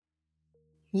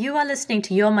You are listening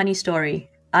to Your Money Story.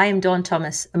 I am Dawn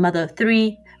Thomas, a mother of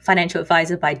three, financial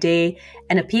advisor by day,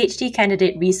 and a PhD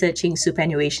candidate researching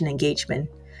superannuation engagement.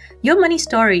 Your Money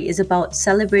Story is about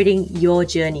celebrating your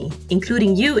journey,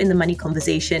 including you in the money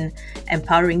conversation,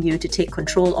 empowering you to take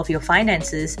control of your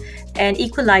finances, and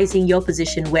equalizing your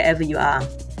position wherever you are.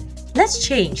 Let's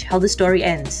change how the story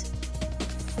ends.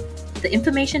 The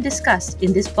information discussed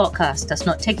in this podcast does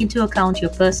not take into account your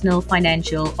personal,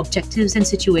 financial, objectives, and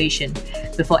situation.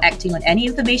 Before acting on any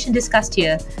information discussed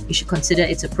here, you should consider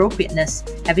its appropriateness,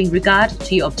 having regard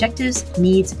to your objectives,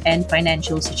 needs, and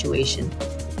financial situation.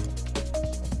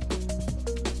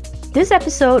 This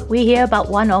episode, we hear about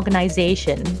one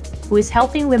organization who is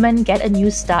helping women get a new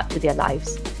start to their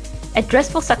lives. At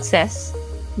Dress for Success,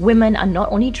 women are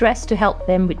not only dressed to help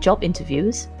them with job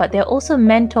interviews, but they're also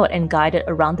mentored and guided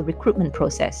around the recruitment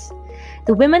process.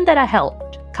 The women that are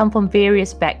helped come from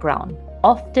various backgrounds,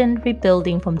 often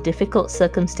rebuilding from difficult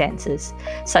circumstances,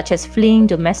 such as fleeing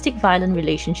domestic violent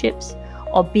relationships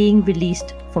or being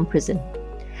released from prison.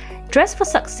 Dress for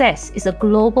Success is a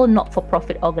global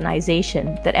not-for-profit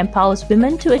organization that empowers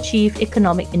women to achieve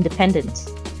economic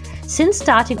independence. Since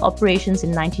starting operations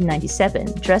in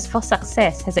 1997, Dress for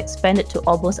Success has expanded to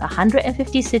almost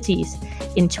 150 cities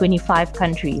in 25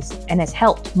 countries and has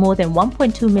helped more than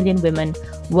 1.2 million women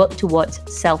work towards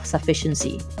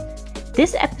self-sufficiency.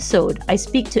 This episode, I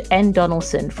speak to Anne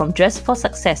Donaldson from Dress for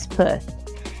Success Perth.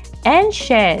 Anne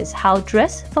shares how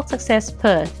Dress for Success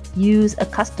Perth use a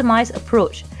customized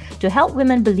approach to help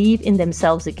women believe in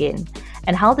themselves again,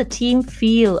 and how the team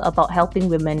feel about helping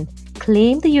women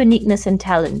claim the uniqueness and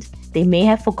talent they may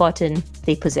have forgotten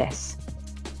they possess.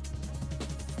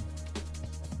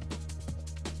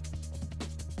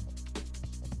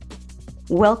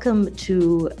 Welcome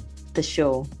to the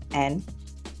show, Anne.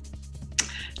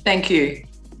 Thank you.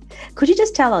 Could you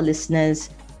just tell our listeners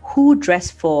who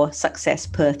Dress for Success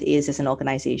Perth is as an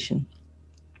organization?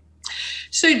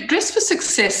 So Dress for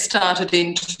Success started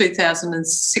in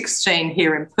 2016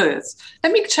 here in Perth.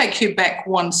 Let me take you back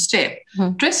one step.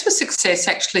 Dress for Success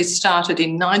actually started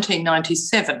in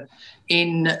 1997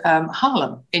 in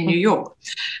Harlem in New York.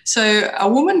 So a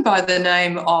woman by the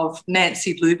name of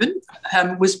Nancy Lubin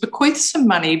was bequeathed some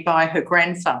money by her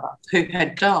grandfather who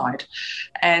had died,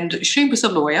 and she was a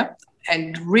lawyer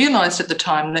and realised at the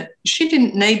time that she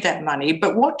didn't need that money,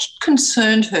 but what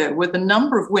concerned her were the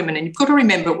number of women, and you've got to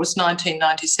remember it was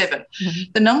 1997,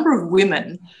 the number of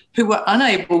women who were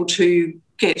unable to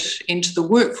get into the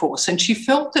workforce. And she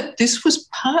felt that this was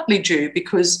partly due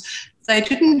because they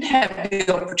didn't have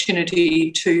the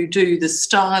opportunity to do the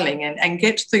styling and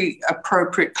get the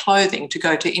appropriate clothing to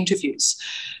go to interviews.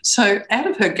 So out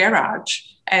of her garage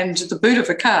and the boot of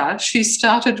a car, she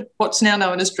started what's now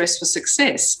known as Dress for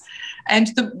Success. And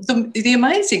the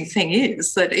amazing thing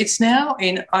is that it's now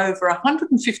in over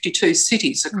 152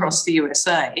 cities across the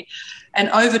USA and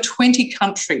over 20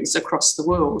 countries across the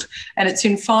world. And it's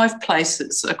in 5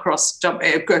 places across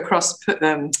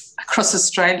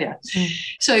Australia.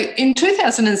 So in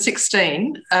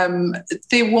 2016,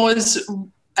 there was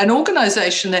an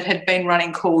organisation that had been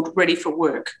running called Ready for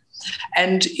Work.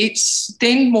 And it's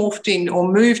then moved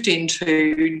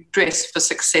into Dress for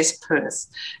Success Perth.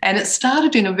 And it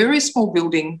started in a very small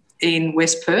building in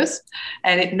West Perth,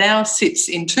 and it now sits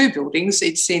in 2 buildings.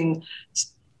 It's in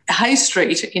Hay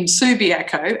Street in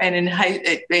Subiaco and in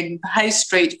Hay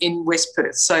Street in West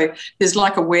Perth. So there's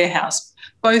like a warehouse.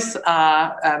 Both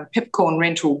are peppercorn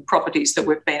rental properties that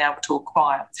we've been able to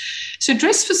acquire. So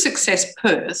Dress for Success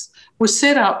Perth was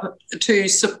set up to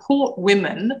support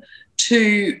women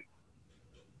to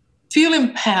feel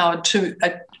empowered to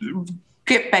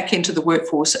get back into the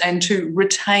workforce and to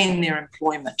retain their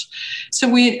employment. So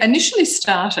we initially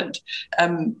started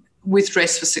with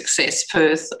Dress for Success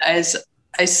Perth as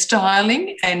a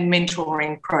styling and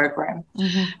mentoring program.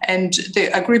 And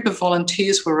a group of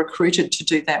volunteers were recruited to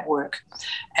do that work.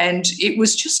 And it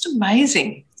was just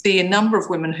amazing, the number of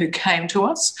women who came to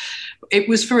us. It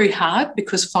was very hard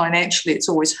because financially it's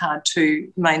always hard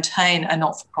to maintain a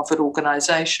not-for-profit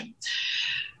organisation.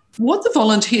 What the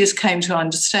volunteers came to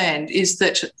understand is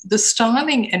that the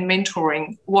styling and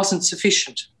mentoring wasn't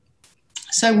sufficient.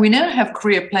 So we now have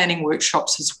career planning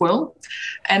workshops as well,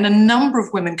 and a number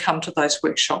of women come to those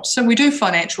workshops. So we do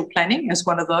financial planning as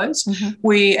one of those.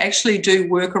 We actually do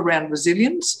work around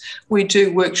resilience. We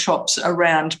do workshops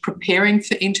around preparing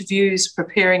for interviews,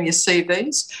 preparing your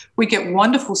CVs. We get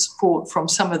wonderful support from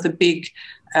some of the big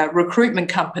recruitment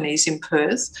companies in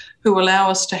Perth who allow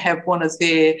us to have one of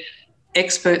their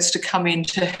experts to come in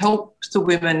to help the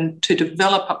women to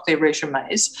develop up their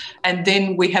resumes, and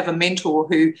then we have a mentor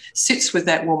who sits with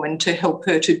that woman to help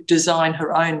her to design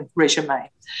her own resume.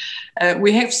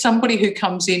 We have somebody who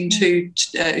comes in to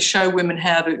show women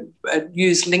how to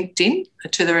use LinkedIn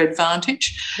to their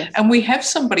advantage, yes. And we have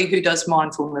somebody who does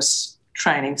mindfulness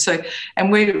training.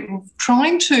 And we're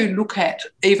trying to look at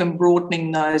even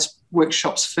broadening those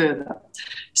workshops further.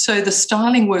 So the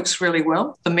styling works really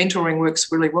well, the mentoring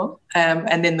works really well,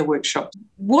 and then the workshop.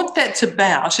 What that's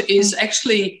about is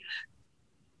actually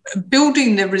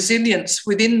building the resilience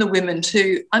within the women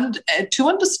to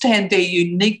understand their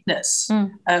uniqueness,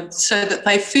 so that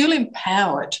they feel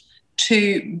empowered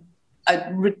to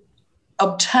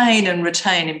obtain and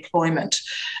retain employment,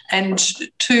 and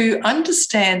to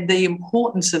understand the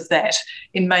importance of that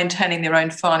in maintaining their own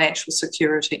financial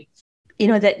security. You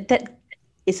know, that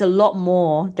is a lot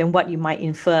more than what you might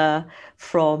infer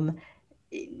from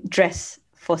Dress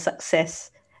for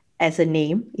Success as a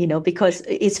name, you know, because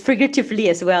it's figuratively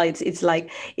as well. It's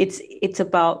like it's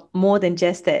about more than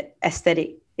just that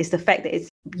aesthetic. It's the fact that it's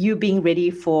you being ready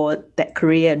for that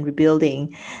career and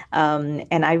rebuilding.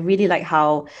 And I really like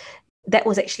how that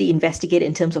was actually investigated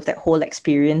in terms of that whole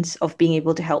experience of being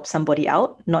able to help somebody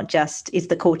out, not just it's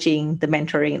the coaching, the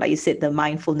mentoring, like you said, the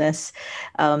mindfulness,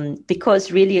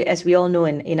 because really, as we all know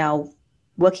in our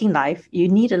working life, you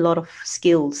need a lot of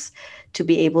skills to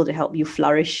be able to help you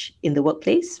flourish in the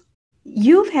workplace.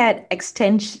 You've had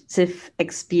extensive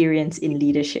experience in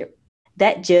leadership.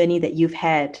 That journey that you've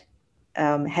had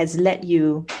has led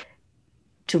you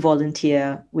to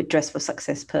volunteer with Dress for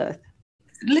Success Perth.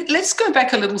 Let's go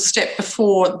back a little step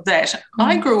before that.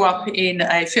 I grew up in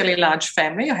a fairly large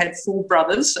family. I had 4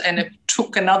 brothers, and it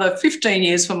took another 15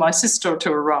 years for my sister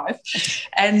to arrive.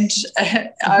 And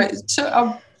I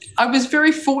was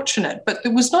very fortunate, but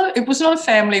it was not a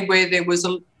family where there was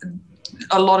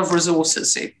a lot of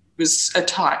resources. It was a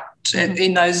tight.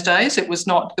 In those days, there was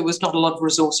not a lot of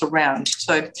resource around.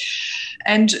 But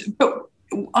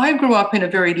I grew up in a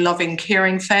very loving,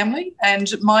 caring family, and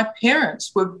my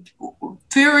parents were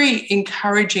very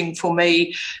encouraging for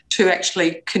me to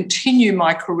actually continue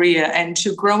my career and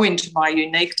to grow into my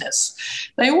uniqueness.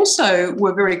 They also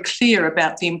were very clear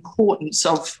about the importance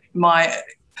of my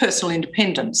personal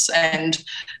independence and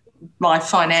my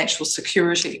financial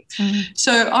security.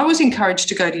 So I was encouraged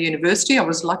to go to university. I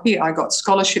was lucky. I got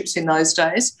scholarships in those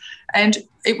days. And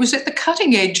it was at the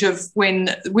cutting edge of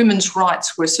when women's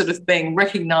rights were sort of being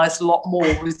recognised a lot more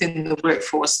within the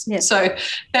workforce. Yeah. So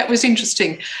that was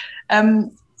interesting.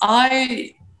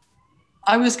 I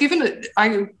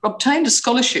obtained a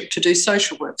scholarship to do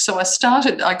social work. So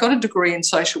I got a degree in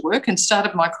social work and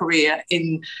started my career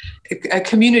in a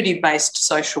community-based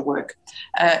social work.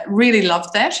 Really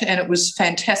loved that, and it was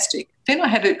fantastic. Then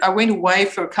I went away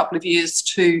for a couple of years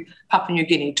to Papua New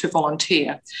Guinea to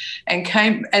volunteer, and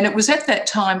it was at that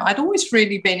time I'd always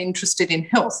really been interested in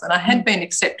health, and I had been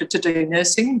accepted to do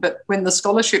nursing, but when the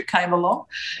scholarship came along,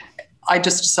 I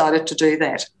just decided to do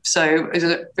that. So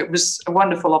it was a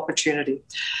wonderful opportunity.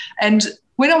 And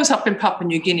when I was up in Papua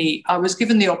New Guinea, I was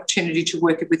given the opportunity to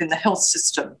work within the health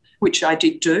system, which I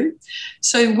did do.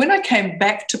 So when I came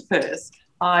back to Perth,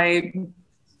 I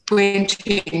went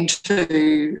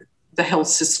into the health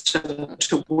system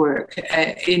to work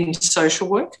in social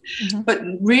work, but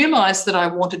realised that I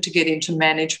wanted to get into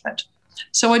management.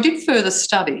 So I did further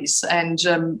studies and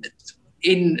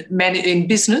in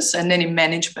business and then in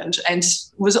management, and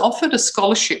was offered a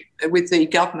scholarship with the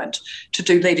government to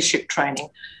do leadership training.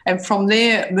 And from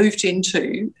there moved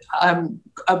into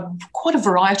quite a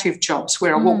variety of jobs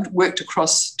where I worked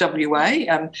across WA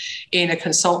in a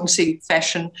consultancy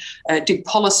fashion, did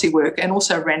policy work and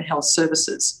also ran health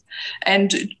services.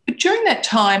 And during that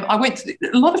time, a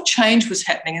lot of change was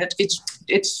happening, and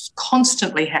it's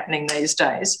constantly happening these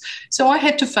days. So I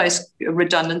had to face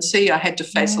redundancy. I had to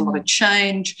face a lot of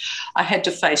change. I had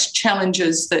to face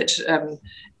challenges that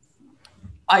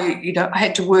I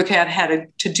had to work out how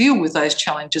to deal with those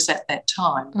challenges at that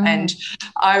time. And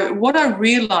what I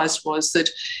realised was that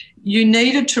you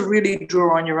needed to really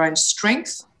draw on your own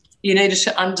strength. You needed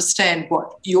to understand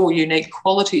what your unique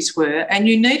qualities were, and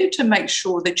you needed to make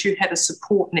sure that you had a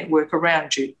support network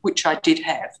around you, which I did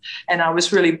have, and I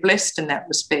was really blessed in that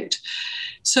respect.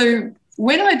 So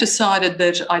when I decided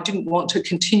that I didn't want to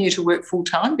continue to work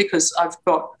full-time because I've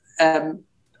got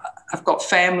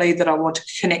family that I want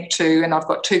to connect to, and I've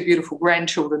got 2 beautiful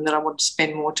grandchildren that I want to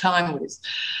spend more time with,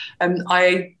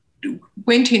 I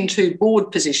went into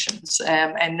board positions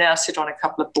and now sit on a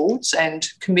couple of boards and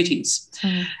committees.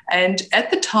 And at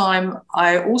the time,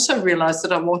 I also realised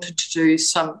that I wanted to do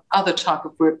some other type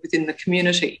of work within the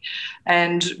community,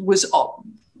 and was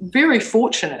very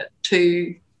fortunate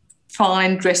to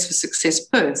find Dress for Success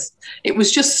Perth. It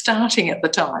was just starting at the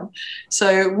time.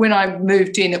 So when I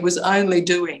moved in, it was only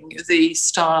doing the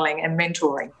styling and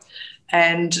mentoring,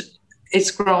 and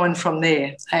it's grown from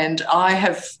there. And I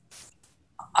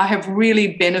have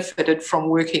really benefited from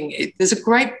working. There's a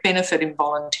great benefit in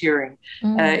volunteering.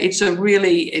 It's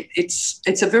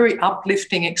a very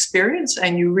uplifting experience,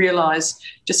 and you realise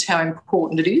just how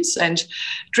important it is. And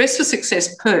Dress for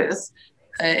Success Perth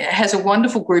has a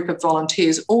wonderful group of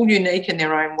volunteers, all unique in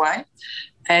their own way.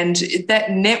 And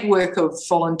that network of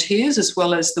volunteers, as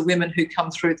well as the women who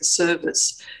come through the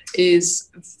service,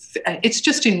 it's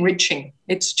just enriching.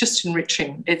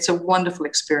 It's a wonderful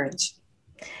experience.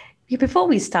 Before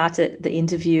we started the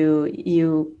interview,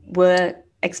 you were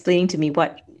explaining to me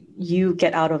what you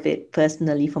get out of it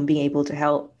personally from being able to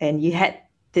help. And you had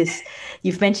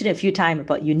you've mentioned it a few times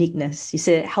about uniqueness. You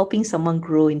said helping someone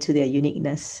grow into their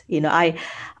uniqueness.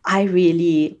 I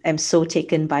really am so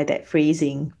taken by that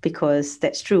phrasing, because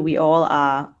that's true. We all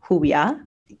are who we are.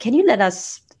 Can you let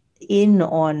us in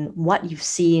on what you've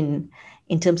seen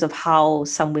in terms of how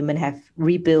some women have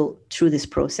rebuilt through this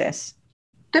process?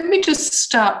 Let me just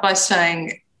start by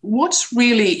saying what's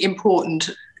really important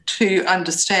to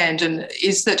understand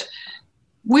is that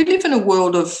we live in a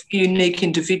world of unique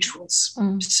individuals.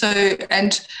 So,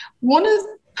 and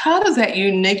part of that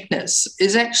uniqueness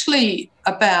is actually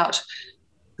about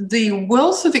the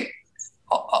wealth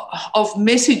of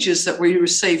messages that we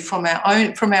receive from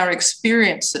our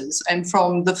experiences, and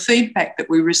from the feedback that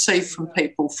we receive from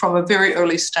people from a very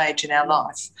early stage in our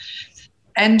life.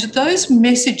 And those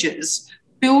messages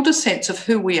build a sense of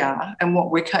who we are and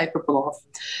what we're capable of.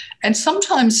 And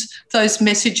sometimes those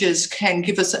messages can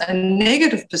give us a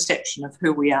negative perception of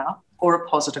who we are, or a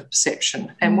positive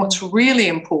perception. And what's really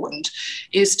important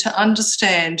is to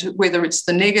understand whether it's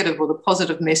the negative or the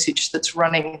positive message that's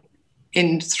running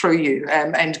in through you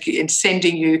and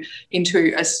sending you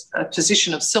into a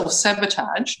position of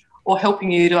self-sabotage, or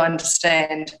helping you to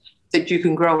understand that you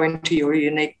can grow into your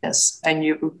uniqueness and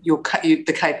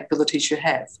the capabilities you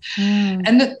have.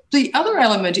 And the other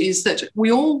element is that we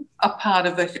all are part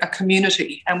of a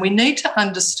community, and we need to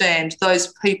understand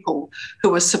those people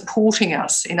who are supporting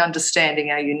us in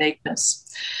understanding our uniqueness.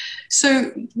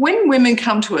 So when women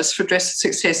come to us for Dress for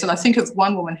Success, and I think of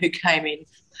one woman who came in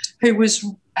who was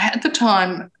at the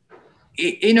time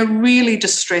in a really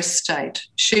distressed state.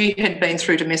 She had been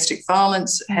through domestic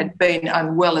violence, had been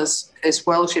unwell as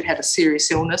well. She'd had a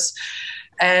serious illness,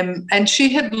 and she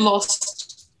had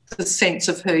lost the sense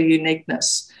of her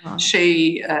uniqueness. Wow.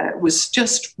 She was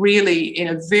just really in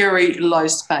a very low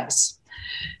space.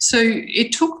 So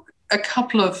it took a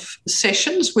couple of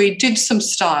sessions. We did some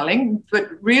styling, but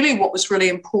really what was really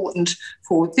important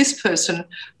for this person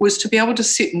was to be able to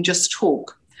sit and just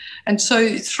talk. And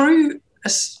so through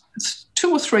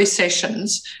 2 or 3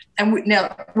 sessions, and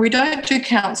we don't do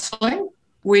counselling,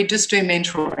 we just do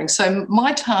mentoring. So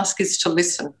my task is to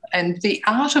listen, and the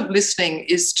art of listening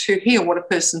is to hear what a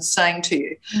person's saying to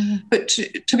you, but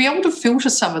to be able to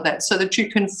filter some of that so that you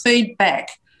can feed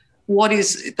back what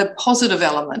is the positive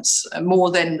elements more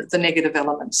than the negative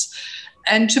elements,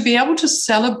 and to be able to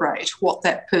celebrate what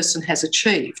that person has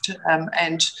achieved,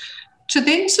 and to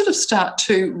then sort of start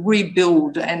to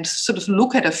rebuild and sort of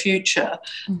look at a future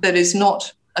that is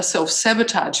not a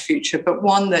self-sabotage future, but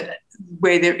one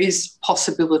where there is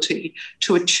possibility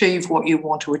to achieve what you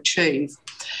want to achieve.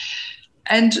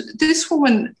 And this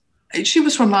woman, she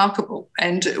was remarkable.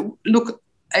 And look,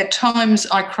 at times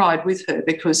I cried with her,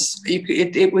 because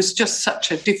it was just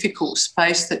such a difficult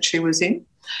space that she was in.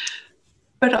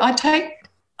 But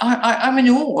I'm in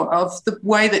awe of the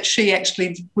way that she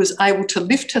actually was able to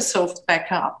lift herself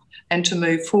back up and to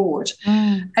move forward.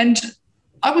 And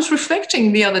I was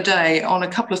reflecting the other day on a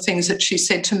couple of things that she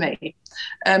said to me.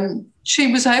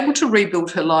 She was able to rebuild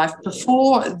her life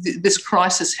before this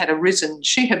crisis had arisen.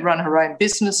 She had run her own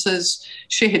businesses.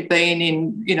 She had been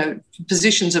in,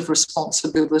 positions of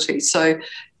responsibility. So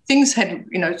things had,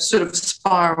 sort of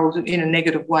spiraled in a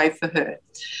negative way for her.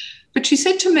 But she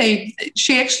said to me,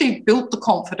 she actually built the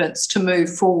confidence to move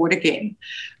forward again.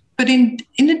 But in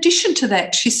addition to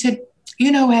that, she said,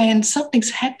 Anne, something's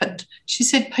happened. She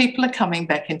said, people are coming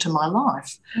back into my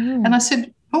life. And I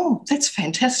said, oh, that's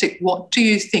fantastic. What do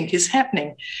you think is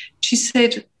happening? She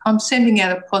said, I'm sending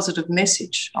out a positive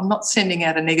message. I'm not sending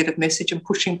out a negative message and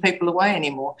pushing people away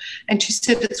anymore. And she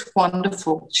said, it's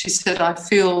wonderful. She said, I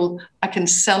feel I can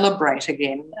celebrate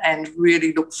again and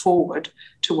really look forward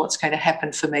to what's going to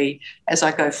happen for me as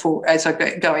I go forward, as I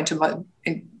go into my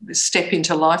step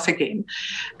into life again.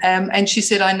 And she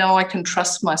said, I know I can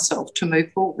trust myself to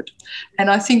move forward. And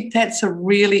I think that's a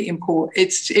really important,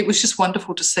 it was just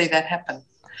wonderful to see that happen.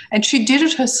 And she did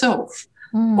it herself.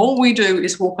 All we do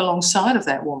is walk alongside of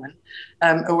that woman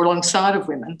or alongside of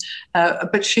women,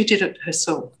 but she did it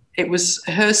herself. It was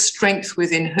her strength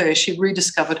within her. She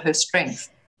rediscovered her strength.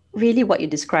 Really what you're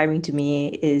describing to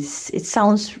me is, it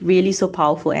sounds really so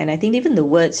powerful. And I think even the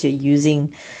words you're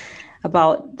using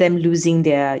about them losing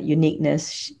their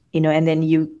uniqueness, and then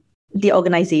the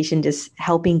organization just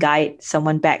helping guide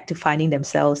someone back to finding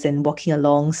themselves and walking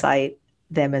alongside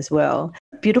them as well.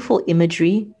 Beautiful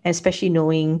imagery, especially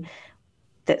knowing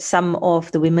that some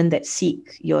of the women that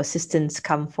seek your assistance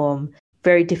come from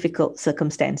very difficult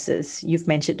circumstances. You've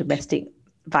mentioned domestic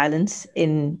violence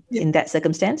in that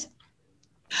circumstance.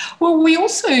 Well, we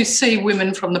also see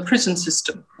women from the prison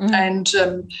system, and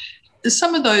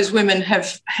some of those women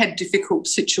have had difficult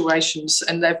situations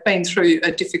and they've been through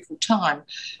a difficult time,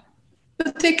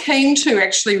 but they're keen to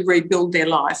actually rebuild their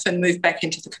life and move back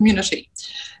into the community.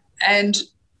 And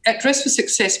at Dress for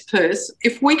Success Perth,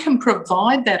 if we can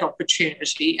provide that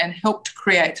opportunity and help to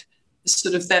create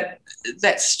sort of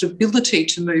that stability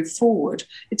to move forward,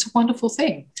 it's a wonderful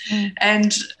thing.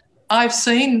 And I've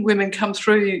seen women come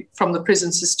through from the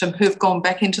prison system who've gone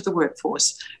back into the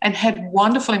workforce and had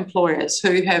wonderful employers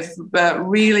who have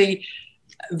really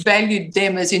valued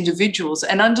them as individuals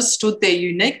and understood their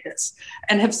uniqueness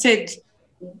and have said,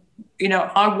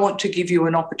 I want to give you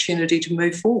an opportunity to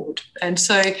move forward. And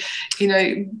so,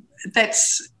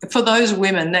 that's, for those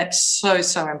women, that's so,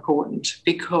 so important,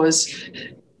 because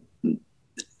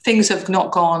things have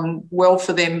not gone well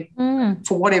for them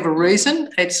for whatever reason.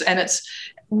 It's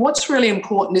what's really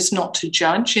important is not to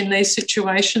judge in these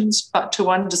situations, but to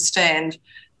understand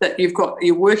that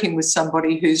you're working with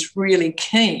somebody who's really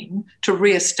keen to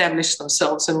re-establish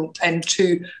themselves and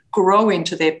to grow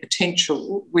into their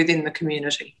potential within the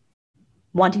community.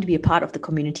 Wanting to be a part of the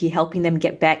community, helping them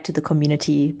get back to the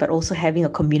community, but also having a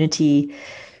community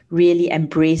really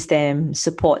embrace them,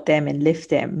 support them, and lift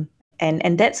them.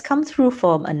 And that's come through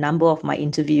from a number of my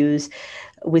interviews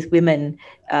with women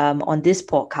on this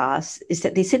podcast, is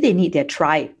that they said they need their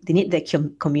tribe, they need their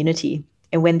community.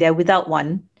 And when they're without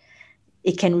one,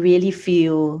 it can really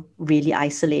feel really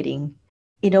isolating.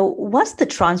 What's the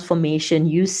transformation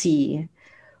you see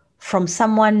from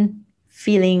someone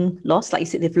feeling lost, like you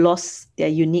said, they've lost their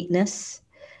uniqueness,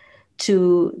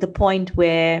 to the point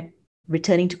where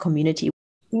returning to community?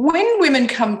 When women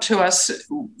come to us,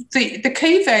 the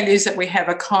key values that we have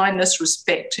are kindness,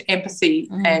 respect, empathy,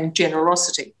 and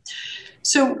generosity.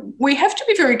 So we have to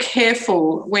be very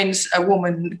careful when a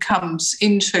woman comes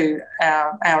into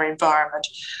our environment.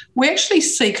 We actually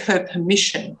seek her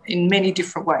permission in many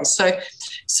different ways. So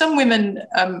some women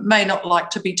may not like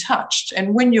to be touched,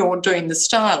 and when you're doing the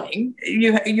styling,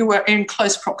 you are in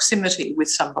close proximity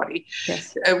with somebody,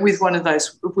 yes, with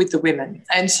the women.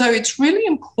 And so it's really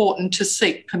important to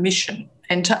seek permission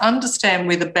and to understand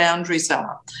where the boundaries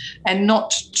are, and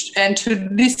to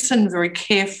listen very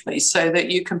carefully so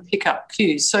that you can pick up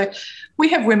cues. So we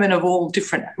have women of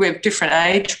we have different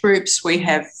age groups, we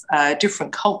have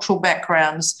different cultural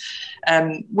backgrounds,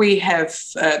 we have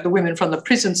the women from the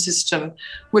prison system,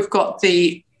 we've got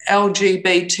the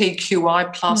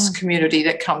LGBTQI plus community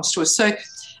that comes to us. So,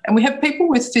 and we have people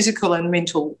with physical and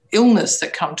mental illness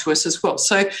that come to us as well.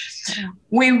 So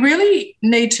we really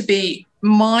need to be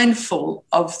mindful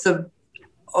of that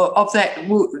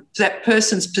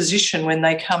person's position when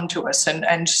they come to us,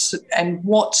 and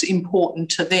what's important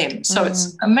to them. So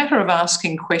it's a matter of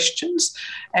asking questions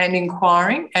and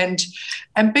inquiring and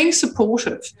being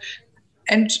supportive.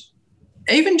 And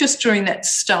even just during that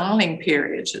styling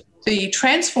period, the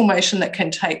transformation that can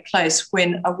take place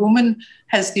when a woman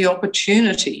has the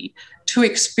opportunity to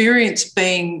experience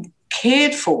being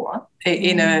cared for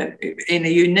in a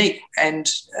unique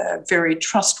and very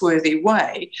trustworthy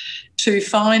way, to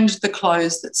find the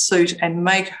clothes that suit and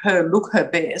make her look her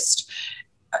best,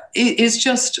 is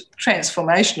just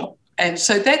transformational. And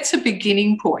so that's a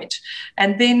beginning point.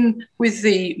 And then with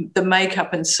the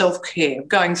makeup and self-care,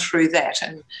 going through that.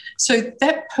 And so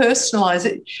that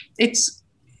personalised,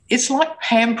 it's like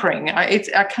pampering.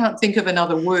 I can't think of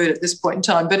another word at this point in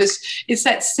time, but it's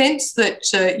that sense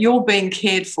that you're being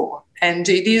cared for. And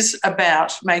it is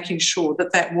about making sure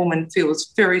that woman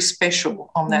feels very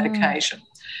special on that occasion.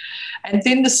 And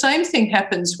then the same thing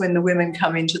happens when the women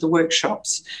come into the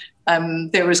workshops.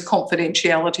 There is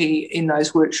confidentiality in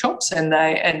those workshops, and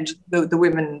the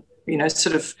women,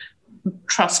 sort of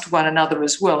trust one another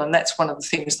as well, and that's one of the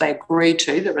things they agree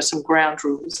to. There are some ground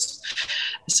rules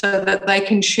so that they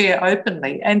can share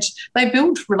openly, and they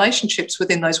build relationships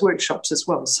within those workshops as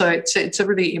well. So it's a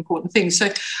really important thing. So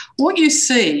what you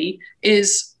see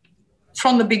is,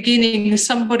 from the beginning,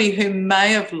 somebody who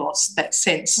may have lost that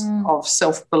sense of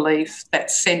self-belief,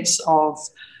 that sense of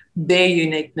their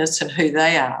uniqueness and who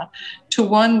they are, to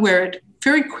one where it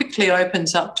very quickly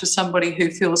opens up to somebody who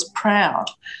feels proud,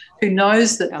 who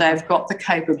knows that they've got the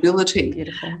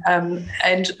capability,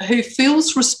 and who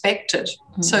feels respected.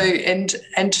 So and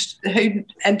who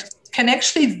can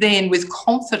actually then, with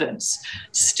confidence,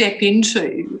 step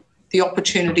into the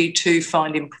opportunity to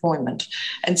find employment.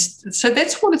 And so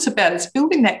that's what it's about. It's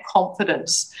building that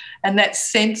confidence and that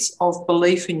sense of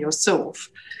belief in yourself,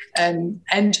 and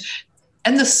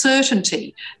the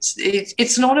certainty.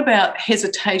 It's not about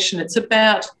hesitation. It's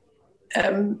about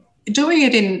doing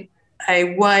it in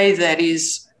a way that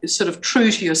is sort of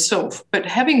true to yourself, but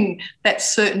having that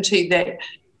certainty that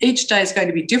each day is going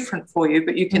to be different for you,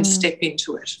 but you can step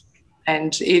into it,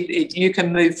 and you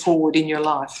can move forward in your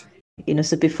life.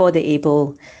 So before they're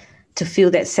able to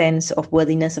feel that sense of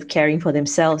worthiness of caring for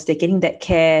themselves, they're getting that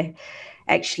care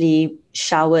actually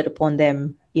showered upon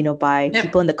them, by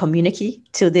people in the community,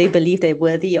 till they believe they're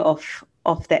worthy of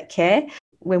that care.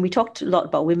 When we talked a lot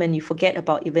about women, you forget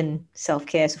about even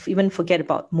self-care, so even forget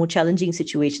about more challenging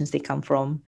situations they come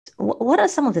from. What are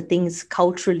some of the things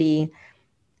culturally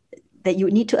that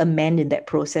you need to amend in that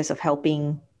process of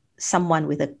helping someone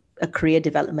with a career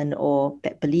development or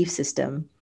that belief system?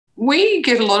 We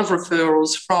get a lot of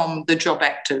referrals from the Job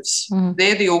Actives.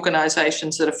 They're the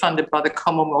organisations that are funded by the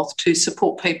Commonwealth to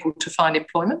support people to find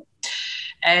employment.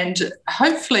 And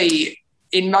hopefully,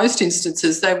 in most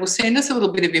instances, they will send us a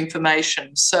little bit of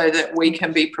information so that we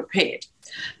can be prepared.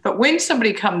 But when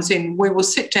somebody comes in, we will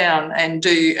sit down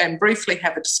and briefly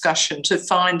have a discussion to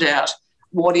find out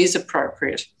what is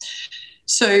appropriate.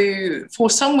 So for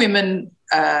some women,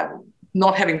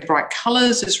 not having bright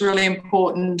colours is really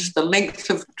important. The length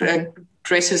of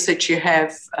dresses that you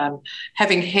have,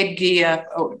 having headgear,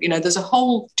 there's a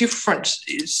whole different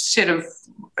set of,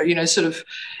 sort of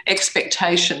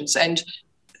expectations. And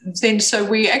then so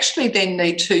we actually then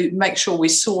need to make sure we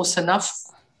source enough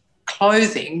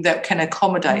clothing that can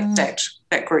accommodate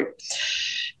that group.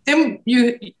 Then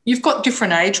you've got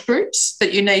different age groups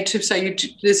that you need to,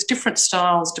 there's different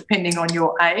styles depending on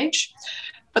your age.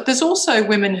 But there's also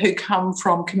women who come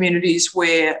from communities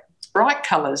where bright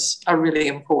colours are really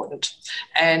important,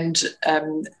 and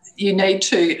you need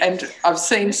to, and I've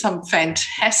seen some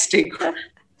fantastic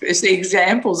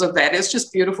examples of that. It's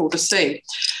just beautiful to see.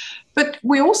 But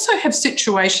we also have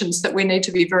situations that we need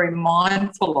to be very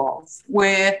mindful of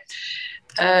where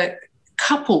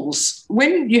couples,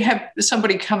 when you have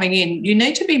somebody coming in, you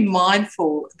need to be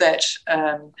mindful that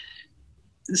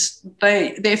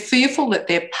they're fearful that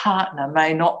their partner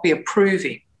may not be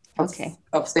approving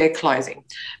of their clothing,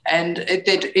 and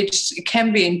it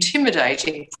can be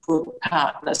intimidating for the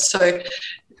partner. So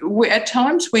at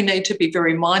times we need to be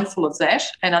very mindful of that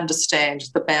and understand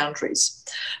the boundaries.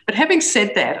 But having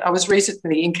said that, I was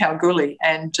recently in Kalgoorlie,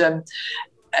 and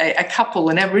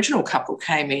an Aboriginal couple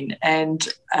came in, and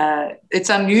it's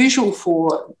unusual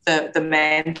for the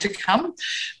man to come.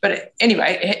 But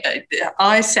anyway,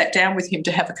 I sat down with him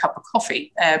to have a cup of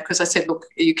coffee because I said, look,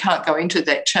 you can't go into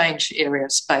that change area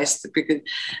space,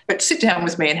 but sit down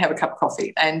with me and have a cup of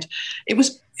coffee. And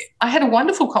I had a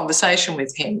wonderful conversation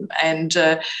with him, and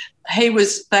they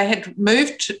had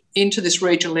moved into this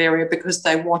regional area because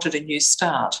they wanted a new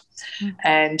start.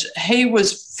 And he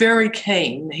was very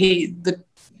keen.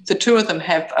 The two of them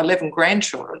have 11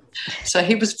 grandchildren. So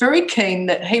he was very keen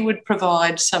that he would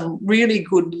provide some really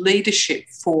good leadership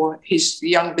for these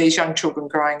young children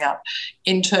growing up,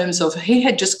 in terms of he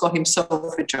had just got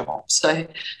himself a job. So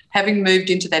having moved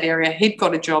into that area, he'd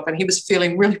got a job, and he was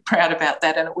feeling really proud about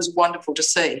that, and it was wonderful to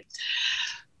see.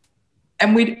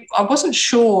 And I wasn't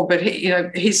sure, but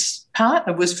his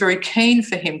partner was very keen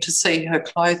for him to see her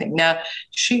clothing. Now,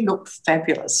 she looked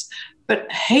fabulous. But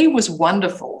he was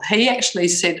wonderful. He actually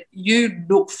said, you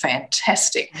look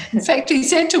fantastic. In fact, he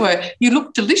said to her, you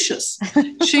look delicious.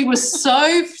 She was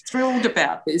so thrilled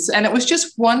about this, and it was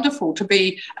just wonderful to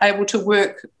be able to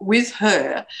work with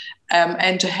her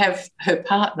and to have her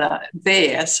partner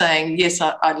there saying, yes,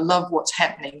 I love what's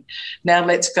happening. Now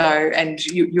let's go. And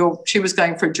she was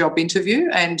going for a job interview,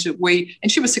 and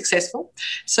she was successful.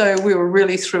 So we were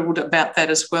really thrilled about that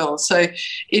as well. So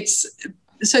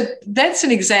so that's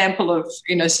an example of,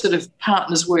 sort of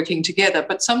partners working together,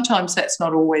 but sometimes that's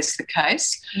not always the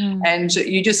case. And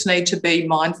you just need to be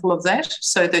mindful of that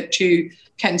so that you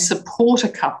can support a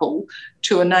couple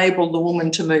to enable the woman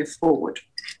to move forward.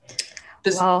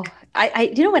 Wow.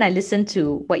 When I listen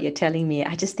to what you're telling me,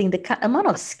 I just think the amount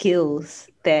of skills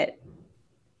that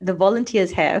the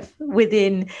volunteers have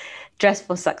within Dress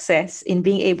for Success in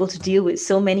being able to deal with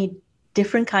so many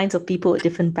different kinds of people with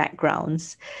different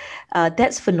backgrounds,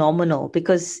 that's phenomenal,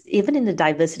 because even in the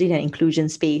diversity and inclusion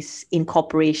space in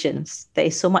corporations, there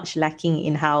is so much lacking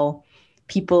in how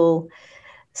people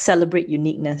celebrate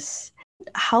uniqueness.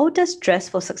 How does Dress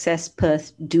for Success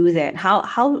Perth do that? How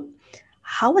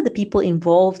are the people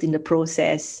involved in the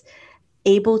process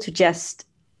able to just,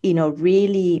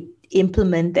 really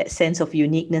implement that sense of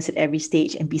uniqueness at every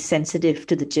stage and be sensitive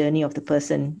to the journey of the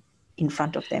person in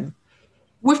front of them?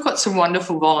 We've got some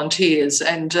wonderful volunteers,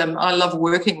 and I love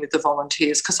working with the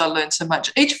volunteers because I learn so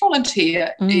much. Each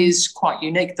volunteer is quite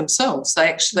unique themselves. They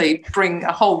actually bring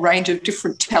a whole range of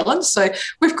different talents. So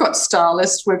we've got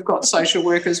stylists, we've got social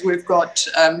workers, we've got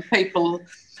people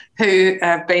who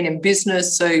have been in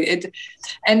business.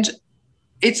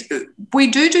 We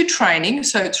do training,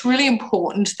 so it's really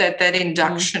important that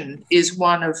induction is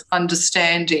one of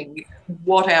understanding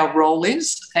what our role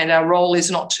is, and our role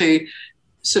is not to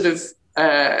sort of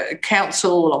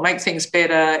counsel or make things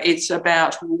better. It's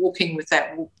about walking with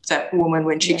that woman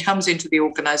when she comes into the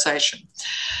organisation.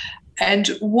 And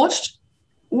what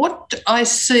I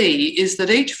see is that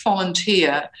each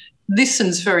volunteer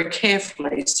listens very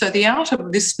carefully. So the art of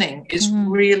listening is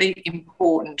really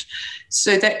important.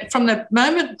 So that from the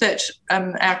moment that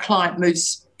our client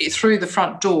moves through the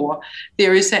front door,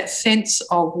 there is that sense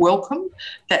of welcome,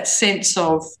 that sense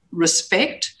of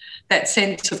respect, that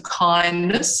sense of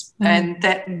kindness, and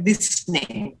that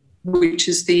listening, which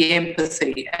is the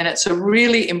empathy. And it's a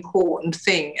really important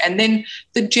thing. And then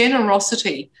the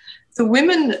generosity. The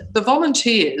women, the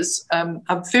volunteers,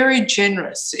 are very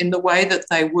generous in the way that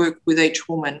they work with each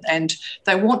woman, and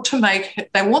they want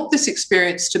this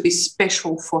experience to be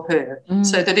special for her,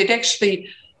 so that it actually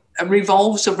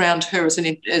revolves around her as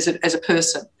a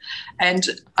person. And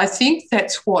I think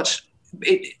that's what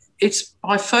it's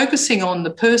by focusing on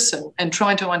the person and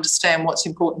trying to understand what's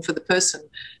important for the person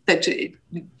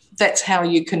that's how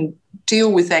you can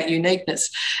deal with that uniqueness.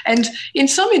 And in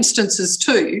some instances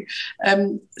too,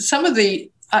 some of the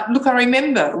I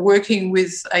remember working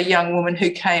with a young woman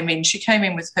who came in. She came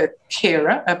in with her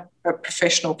carer, a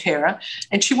professional carer,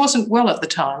 and she wasn't well at the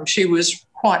time. She was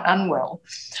quite unwell.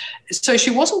 So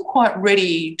she wasn't quite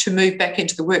ready to move back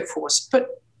into the workforce. But,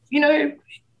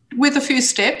 with a few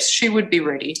steps, she would be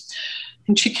ready.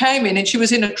 And she came in and she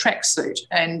was in a tracksuit,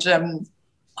 and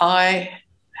I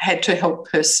had to help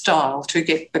her style to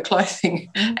get the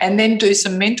clothing and then do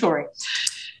some mentoring.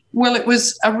 Well, it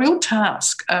was a real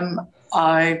task.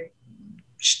 I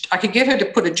could get her to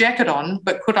put a jacket on,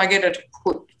 but could I get her to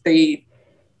put the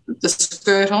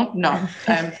skirt on? No.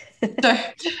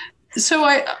 So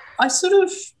I sort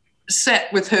of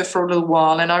sat with her for a little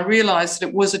while, and I realised that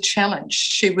it was a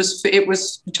challenge. It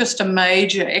was just a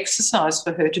major exercise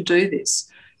for her to do this.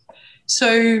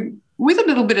 So with a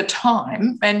little bit of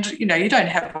time, and, you don't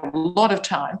have a lot of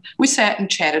time, we sat and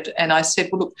chatted, and I said,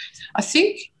 well, look, I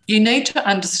think you need to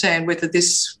understand whether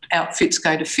this outfit's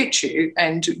going to fit you,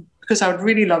 and because I would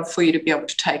really love for you to be able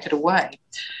to take it away.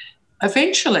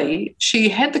 Eventually, she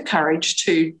had the courage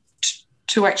to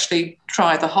actually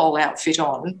try the whole outfit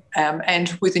on,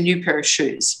 and with a new pair of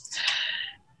shoes.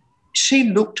 She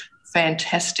looked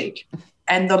fantastic,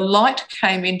 and the light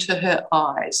came into her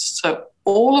eyes. So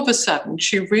all of a sudden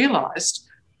she realised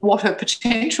what her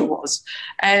potential was.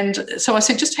 And so I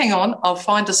said, just hang on, I'll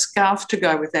find a scarf to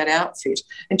go with that outfit.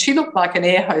 And she looked like an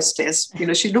air hostess.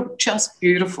 She looked just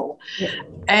beautiful. Yeah.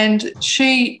 And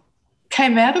she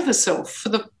came out of herself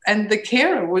and the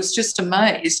carer was just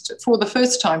amazed. For the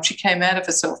first time, she came out of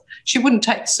herself. She wouldn't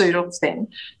take the suit off then.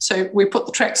 So we put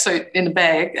the tracksuit in a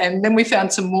bag, and then we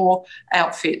found some more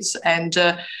outfits. And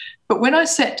but when I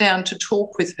sat down to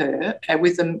talk with her,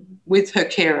 with her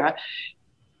carer,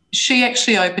 she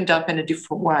actually opened up in a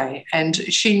different way, and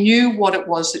she knew what it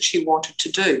was that she wanted to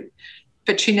do,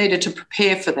 but she needed to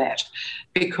prepare for that,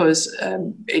 because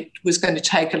it was going to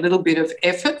take a little bit of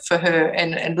effort for her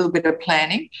and a little bit of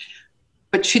planning.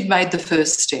 But she'd made the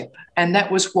first step, and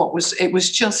that was it was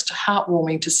just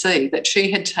heartwarming to see that she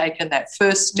had taken that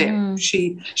first step.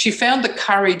 She found the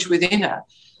courage within her,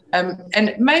 and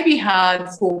it may be hard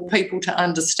for people to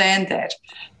understand that,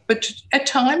 but at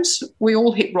times we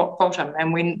all hit rock bottom,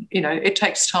 and it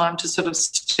takes time to sort of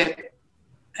step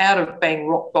out of being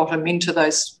rock bottom into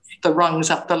the rungs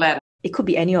up the ladder. it could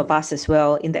be any of us as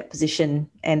well in that position,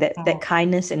 and that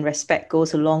kindness and respect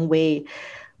goes a long way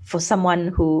for someone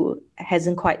who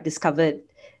hasn't quite discovered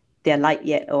their light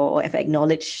yet, or have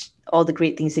acknowledged all the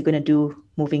great things they're going to do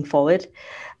moving forward.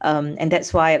 And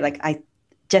that's why, like, I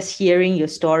just hearing your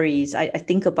stories, I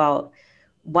think about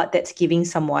what that's giving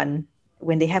someone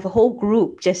when they have a whole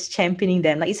group just championing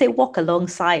them. Like you say, walk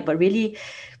alongside, but really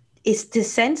it's the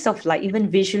sense of, like, even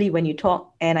visually when you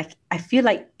talk, and I feel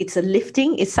like it's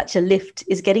such a lift.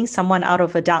 It's getting someone out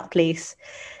of a dark place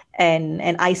and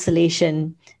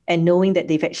isolation, and knowing that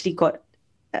they've actually got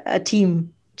a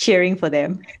team cheering for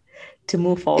them to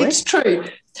move forward. It's true.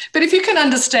 But if you can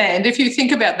understand, if you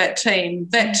think about that team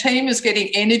is getting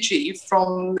energy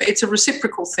from, it's a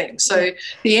reciprocal thing. So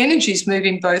the energy is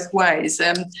moving both ways.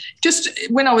 Just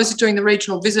when I was doing the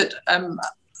regional visit,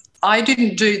 I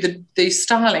didn't do the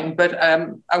styling, but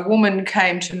a woman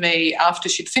came to me after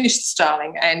she'd finished the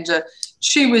styling, and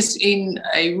she was in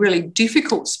a really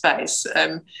difficult space.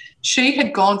 She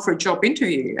had gone for a job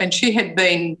interview, and she had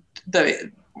been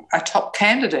a top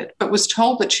candidate, but was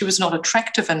told that she was not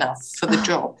attractive enough for the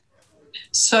job.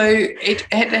 So it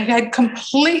had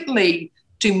completely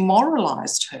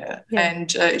demoralised her,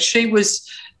 and she was,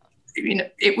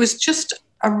 it was just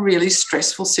a really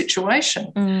stressful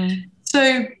situation.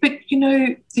 So, but,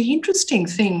 the interesting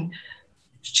thing,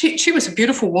 she was a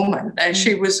beautiful woman.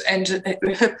 She was, and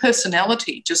her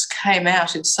personality just came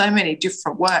out in so many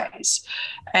different ways.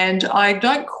 And I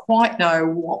don't quite know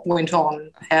what went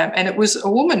on. And it was a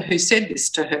woman who said this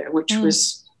to her, which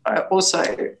was also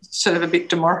sort of a bit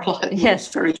demoralising. Yes,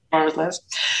 very demoralising.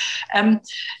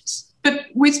 But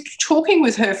with talking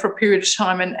with her for a period of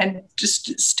time and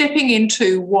just stepping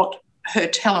into what her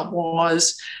talent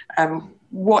was,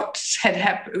 what had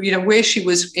happened, where she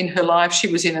was in her life. She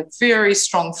was in a very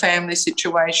strong family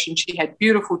situation. She had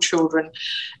beautiful children,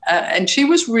 and she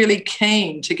was really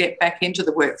keen to get back into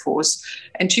the workforce.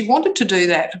 And she wanted to do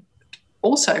that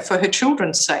also for her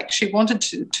children's sake. She wanted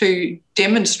to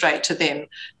demonstrate to them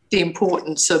the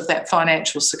importance of that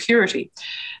financial security.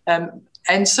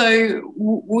 And so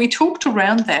we talked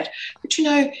around that. But,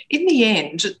 in the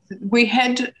end,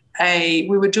 we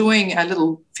were doing a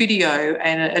little video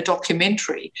and a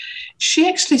documentary. She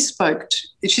actually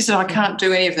she said, I can't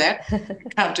do any of that.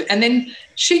 And then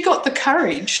she got the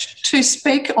courage to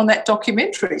speak on that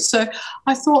documentary. So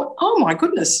I thought, oh my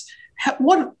goodness,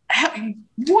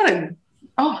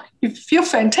 you're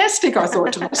fantastic, I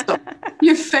thought to myself.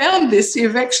 You've found this,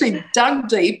 you've actually dug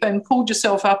deep and pulled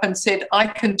yourself up and said, I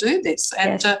can do this.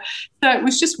 And so it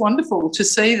was just wonderful to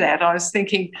see that. I was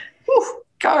thinking,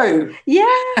 go.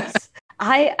 Yes.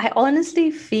 I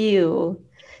honestly feel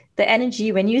the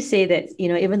energy when you say that,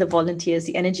 even the volunteers,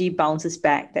 the energy bounces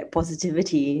back, that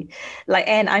positivity.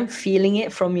 And I'm feeling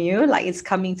it from you, like it's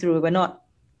coming through.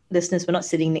 Listeners, we're not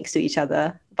sitting next to each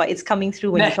other, but it's coming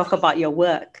through when you talk about your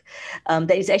work.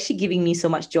 That is actually giving me so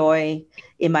much joy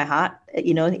in my heart,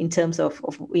 in terms of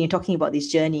when you're talking about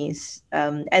these journeys.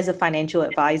 As a financial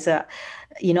advisor,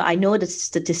 I know the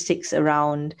statistics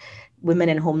around women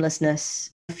and homelessness.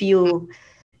 I feel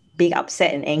being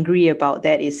upset and angry about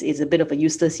that is a bit of a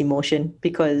useless emotion,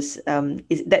 because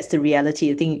that's the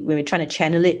reality. I think when we're trying to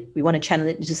channel it, we want to channel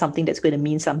it into something that's going to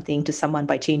mean something to someone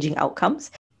by changing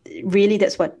outcomes. Really,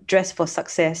 that's what Dress for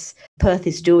Success Perth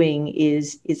is doing,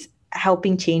 is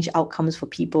helping change outcomes for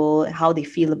people, how they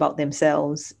feel about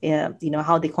themselves,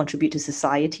 how they contribute to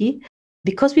society.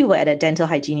 Because we were at a Dental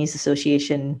Hygienists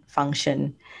Association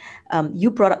function,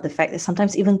 you brought up the fact that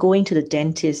sometimes even going to the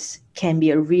dentist can be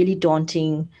a really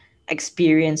daunting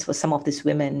experience for some of these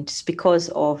women, just because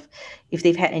of if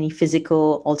they've had any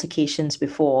physical altercations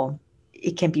before,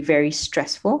 it can be very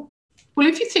stressful. Well,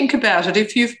 if you think about it,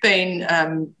 if you've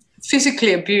been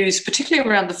physically abused, particularly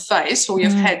around the face, or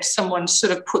you've had someone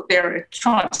sort of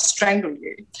try and strangle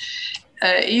you,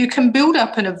 you can build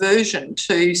up an aversion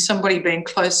to somebody being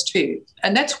close to you.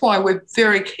 And that's why we're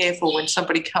very careful when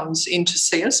somebody comes in to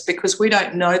see us, because we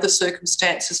don't know the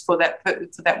circumstances for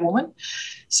that woman.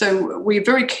 So we're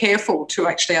very careful to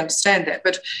actually understand that.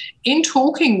 But in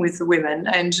talking with the women,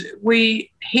 and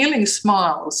Healing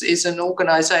Smiles is an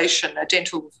organisation, a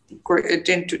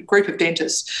group of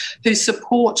dentists who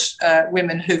support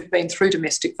women who've been through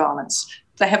domestic violence.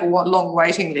 They have a long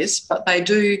waiting list, but they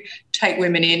do take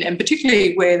women in, and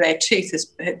particularly where their teeth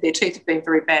have been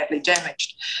very badly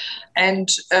damaged.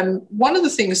 And one of the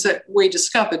things that we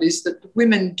discovered is that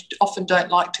women often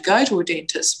don't like to go to a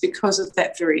dentist because of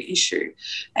that very issue.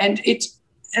 And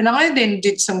and I then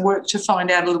did some work to find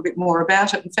out a little bit more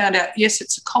about it and found out, yes,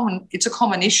 it's a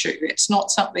common issue. It's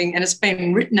not something, and it's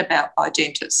been written about by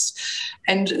dentists.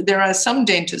 And there are some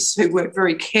dentists who work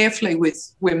very carefully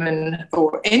with women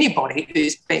or anybody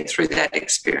who's been through that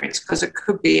experience, because it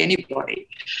could be anybody,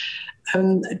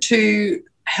 to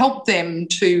help them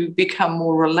to become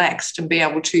more relaxed and be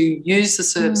able to use the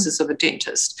services of a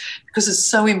dentist, because it's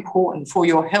so important for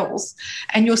your health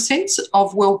and your sense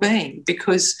of well-being,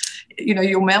 because, you know,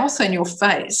 your mouth and your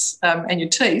face and your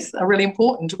teeth are really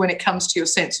important when it comes to your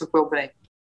sense of well-being.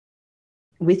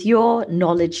 With your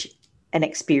knowledge and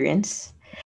experience,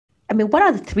 I mean, what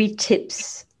are the 3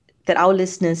 tips that our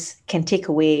listeners can take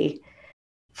away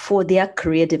for their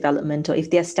career development, or if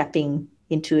they're stepping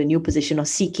into a new position or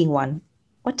seeking one?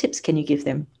 What tips can you give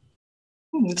them?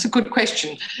 It's a good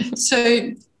question.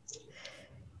 So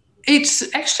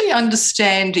it's actually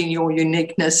understanding your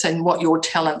uniqueness and what your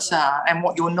talents are and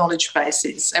what your knowledge base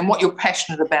is and what you're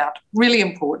passionate about. Really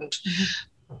important.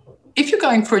 Mm-hmm. If you're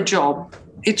going for a job,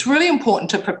 it's really important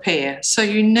to prepare. So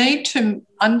you need to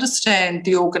understand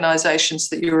the organisations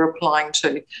that you're applying to.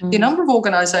 Mm-hmm. The number of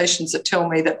organisations that tell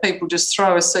me that people just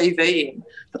throw a CV in,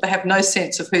 but they have no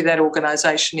sense of who that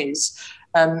organisation is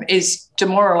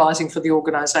demoralising for the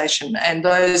organisation, and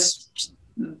those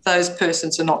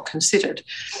persons are not considered.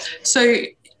 So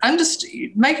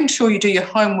making sure you do your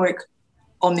homework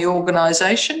on the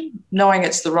organisation, knowing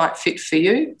it's the right fit for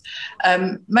you,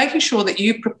 making sure that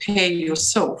you prepare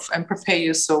yourself and prepare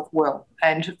yourself well,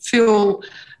 and feel,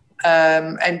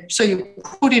 and so you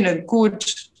put in a good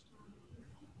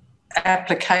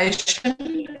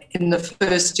application in the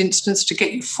first instance to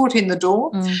get your foot in the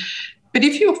door. But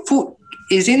if your foot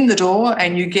is in the door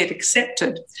and you get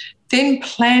accepted, then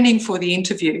planning for the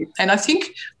interview. And I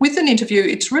think with an interview,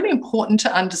 it's really important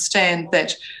to understand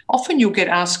that often you'll get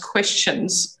asked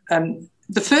questions.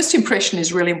 The first impression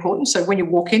is really important. So when you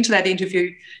walk into that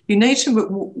interview, you need to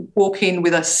walk in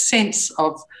with a sense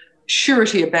of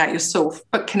surety about yourself,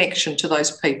 but connection to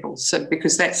those people. So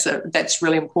because that's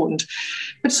really important.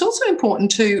 But it's also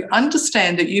important to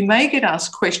understand that you may get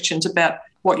asked questions about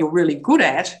what you're really good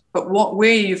at, but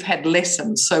where you've had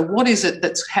lessons. So what is it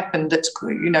that's happened that's,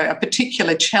 you know, a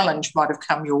particular challenge might have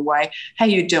come your way, how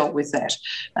you dealt with that,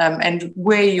 and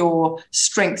where your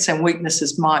strengths and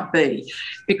weaknesses might be.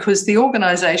 Because the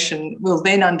organisation will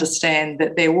then understand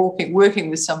that they're working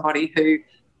with somebody who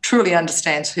truly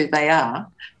understands who they are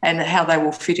and how they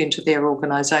will fit into their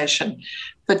organisation.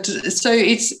 But so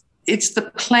it's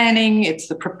the planning, it's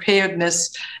the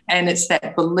preparedness, and it's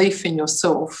that belief in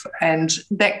yourself and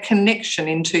that connection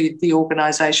into the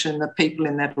organisation and the people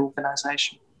in that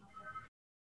organisation.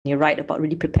 You're right about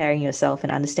really preparing yourself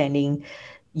and understanding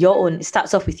your own. It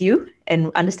starts off with you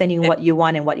and understanding what you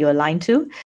want and what you're aligned to.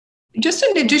 Just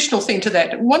an additional thing to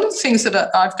that, one of the things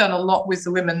that I've done a lot with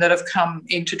the women that have come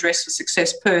into Dress for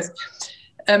Success Perth,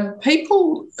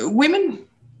 women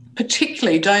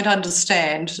particularly don't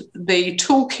understand the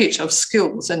toolkit of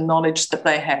skills and knowledge that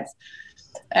they have.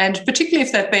 And particularly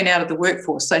if they've been out of the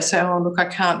workforce, they say, oh, look, I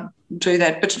can't do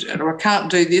that, or I can't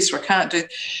do this, or I can't do...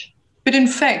 But in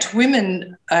fact,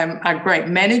 women are great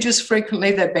managers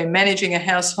frequently. They've been managing a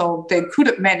household. They're good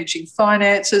at managing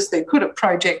finances. They're good at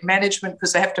project management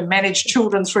because they have to manage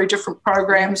children through different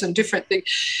programs and different things.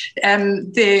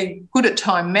 They're good at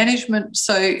time management.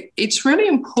 So it's really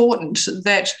important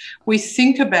that we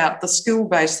think about the skill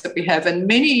base that we have. And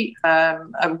many,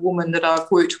 a woman that I've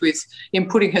worked with in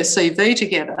putting her CV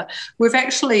together, we've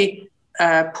actually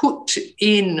put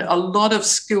in a lot of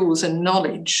skills and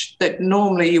knowledge that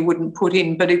normally you wouldn't put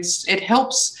in, but it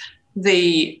helps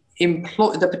the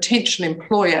potential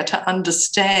employer to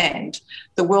understand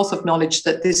the wealth of knowledge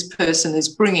that this person is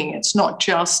bringing. It's not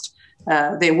just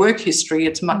their work history,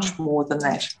 it's much more than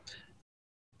that.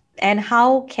 And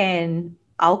how can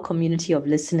our community of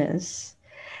listeners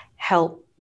help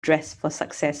Dress for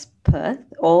Success Perth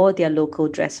or their local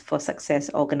Dress for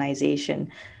Success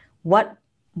organisation?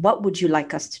 What would you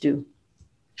like us to do?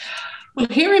 Well,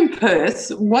 here in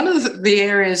Perth, one of the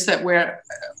areas that we're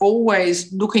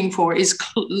always looking for is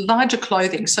larger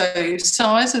clothing. So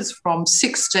sizes from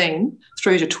 16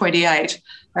 through to 28.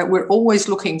 We're always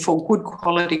looking for good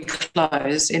quality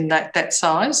clothes in that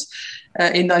size,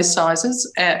 in those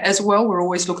sizes. As well, we're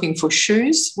always looking for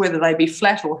shoes, whether they be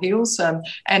flat or heels,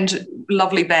 and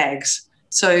lovely bags.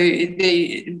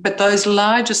 But those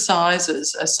larger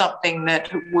sizes are something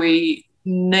that we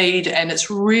need, and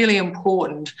it's really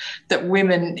important that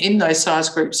women in those size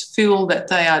groups feel that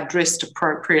they are dressed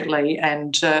appropriately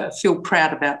and feel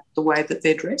proud about the way that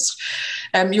they're dressed.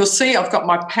 You'll see I've got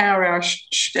my Power Hour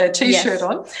T-shirt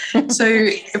on. So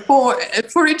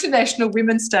for International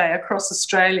Women's Day across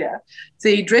Australia,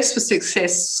 the Dress for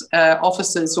Success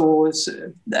officers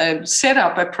set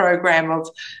up a program of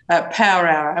Power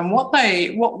Hour, and what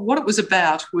it was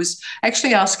about was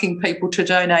actually asking people to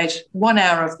donate 1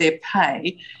 hour of their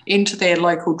pay into their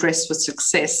local Dress for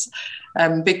Success.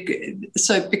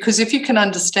 Because if you can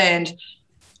understand,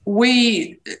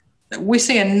 we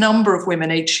see a number of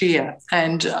women each year,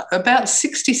 and about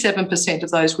 67% of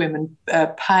those women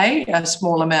pay a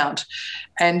small amount,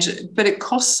 but it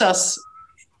costs us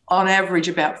on average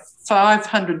about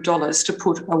 $500 to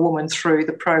put a woman through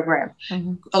the program.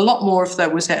 Mm-hmm. A lot more of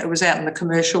that was out in the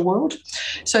commercial world.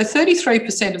 So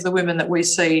 33% of the women that we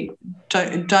see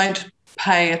don't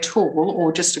pay at all,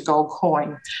 or just a gold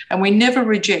coin. And we never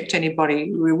reject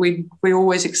anybody. We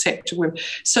always accept women.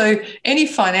 So any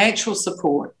financial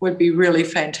support would be really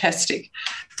fantastic.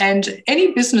 And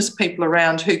any business people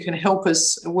around who can help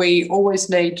us, we always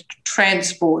need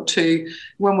transport to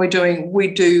when we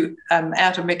do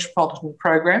outer metropolitan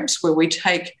programs where we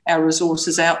take our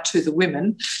resources out to the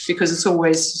women, because it's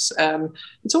always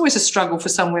a struggle for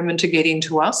some women to get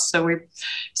into us.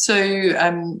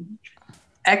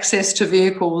 Access to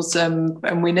vehicles,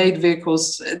 and we need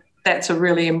vehicles. That's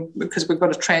because we've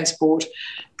got to transport,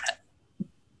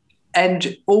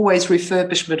 and always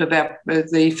refurbishment of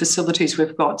the facilities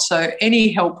we've got. So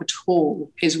any help at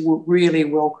all is really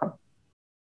welcome.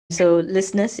 So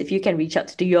listeners, if you can reach out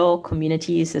to your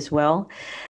communities as well,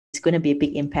 it's going to be a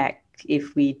big impact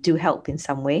if we do help in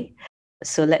some way.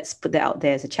 So let's put that out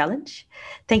there as a challenge.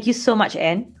 Thank you so much,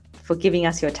 Anne, for giving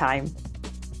us your time.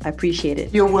 I appreciate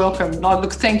it. You're welcome.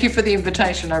 Thank you for the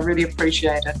invitation. I really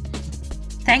appreciate it.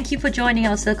 Thank you for joining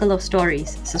our Circle of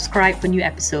Stories. Subscribe for new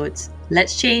episodes.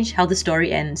 Let's change how the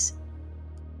story ends.